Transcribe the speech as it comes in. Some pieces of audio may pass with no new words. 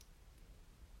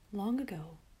Long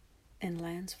ago, in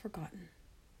lands forgotten,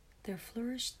 there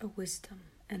flourished a wisdom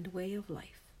and way of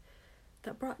life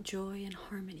that brought joy and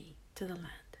harmony to the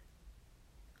land.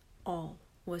 All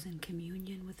was in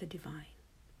communion with the divine.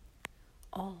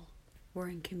 All were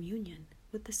in communion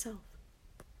with the self.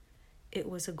 It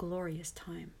was a glorious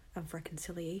time of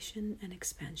reconciliation and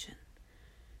expansion,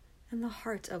 and the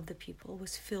heart of the people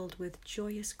was filled with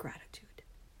joyous gratitude.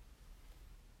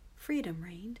 Freedom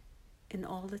reigned in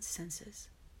all its senses.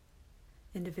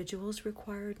 Individuals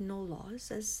required no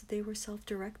laws, as they were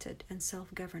self-directed and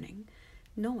self-governing,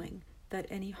 knowing that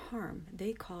any harm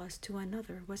they caused to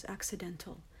another was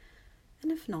accidental,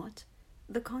 and if not,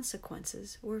 the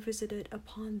consequences were visited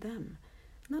upon them,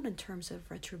 not in terms of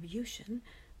retribution,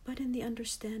 but in the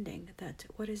understanding that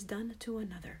what is done to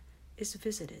another is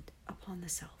visited upon the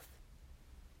self.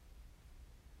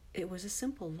 It was a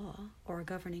simple law or a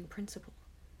governing principle.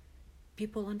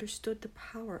 People understood the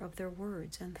power of their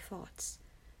words and thoughts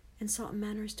and sought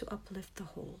manners to uplift the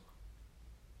whole.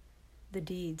 The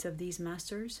deeds of these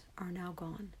masters are now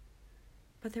gone,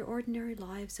 but their ordinary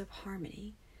lives of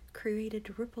harmony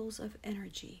created ripples of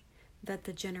energy that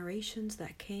the generations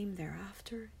that came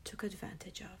thereafter took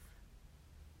advantage of.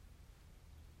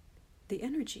 The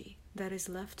energy that is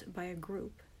left by a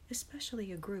group,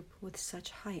 especially a group with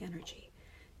such high energy,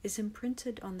 is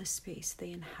imprinted on the space they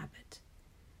inhabit.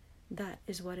 That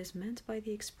is what is meant by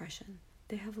the expression,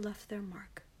 they have left their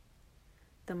mark.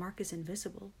 The mark is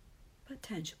invisible, but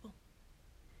tangible.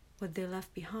 What they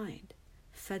left behind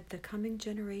fed the coming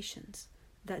generations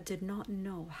that did not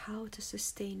know how to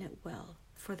sustain it well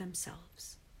for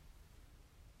themselves.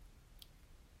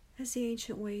 As the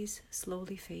ancient ways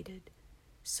slowly faded,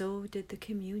 so did the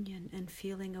communion and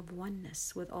feeling of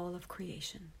oneness with all of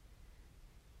creation.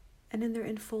 And in their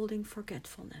enfolding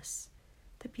forgetfulness,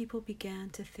 the people began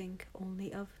to think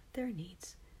only of their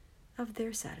needs, of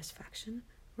their satisfaction,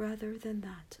 rather than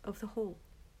that of the whole.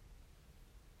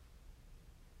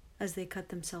 As they cut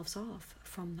themselves off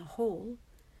from the whole,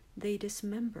 they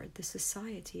dismembered the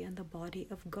society and the body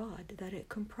of God that it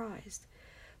comprised,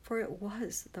 for it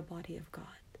was the body of God.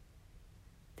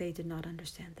 They did not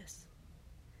understand this.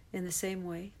 In the same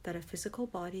way that a physical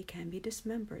body can be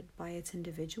dismembered by its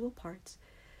individual parts,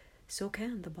 so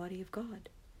can the body of God,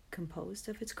 composed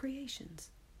of its creations,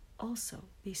 also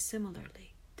be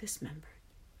similarly dismembered.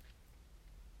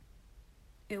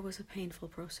 It was a painful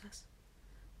process,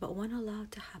 but one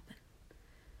allowed to happen,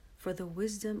 for the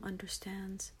wisdom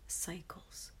understands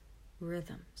cycles,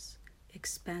 rhythms,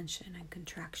 expansion and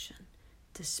contraction,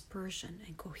 dispersion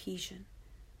and cohesion.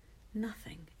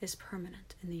 Nothing is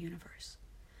permanent in the universe,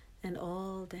 and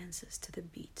all dances to the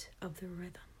beat of the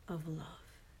rhythm of love.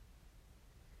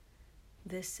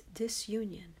 This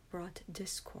disunion brought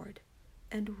discord,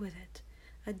 and with it,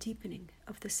 a deepening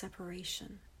of the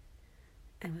separation.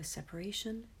 And with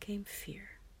separation came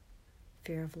fear.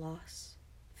 Fear of loss,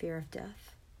 fear of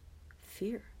death,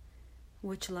 fear,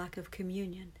 which lack of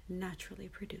communion naturally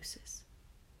produces.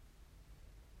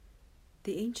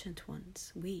 The ancient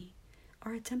ones, we,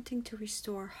 are attempting to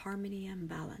restore harmony and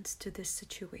balance to this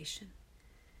situation.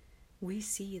 We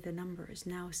see the numbers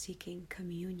now seeking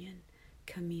communion,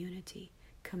 community,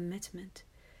 commitment,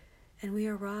 and we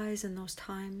arise in those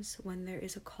times when there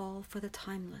is a call for the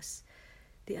timeless,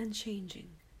 the unchanging,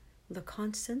 the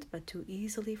constant but too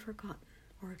easily forgotten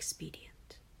or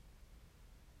expedient.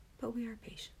 But we are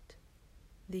patient.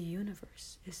 The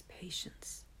universe is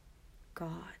patience.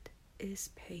 God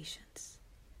is patience.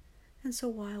 And so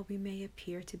while we may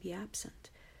appear to be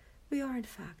absent, we are in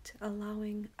fact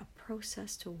allowing a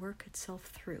process to work itself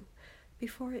through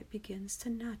before it begins to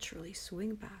naturally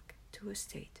swing back to a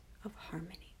state of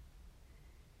harmony.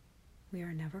 We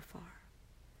are never far,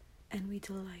 and we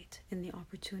delight in the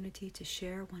opportunity to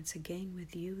share once again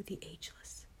with you, the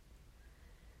ageless.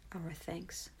 Our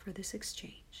thanks for this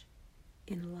exchange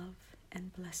in love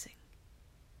and blessing,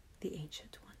 the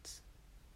Ancient One.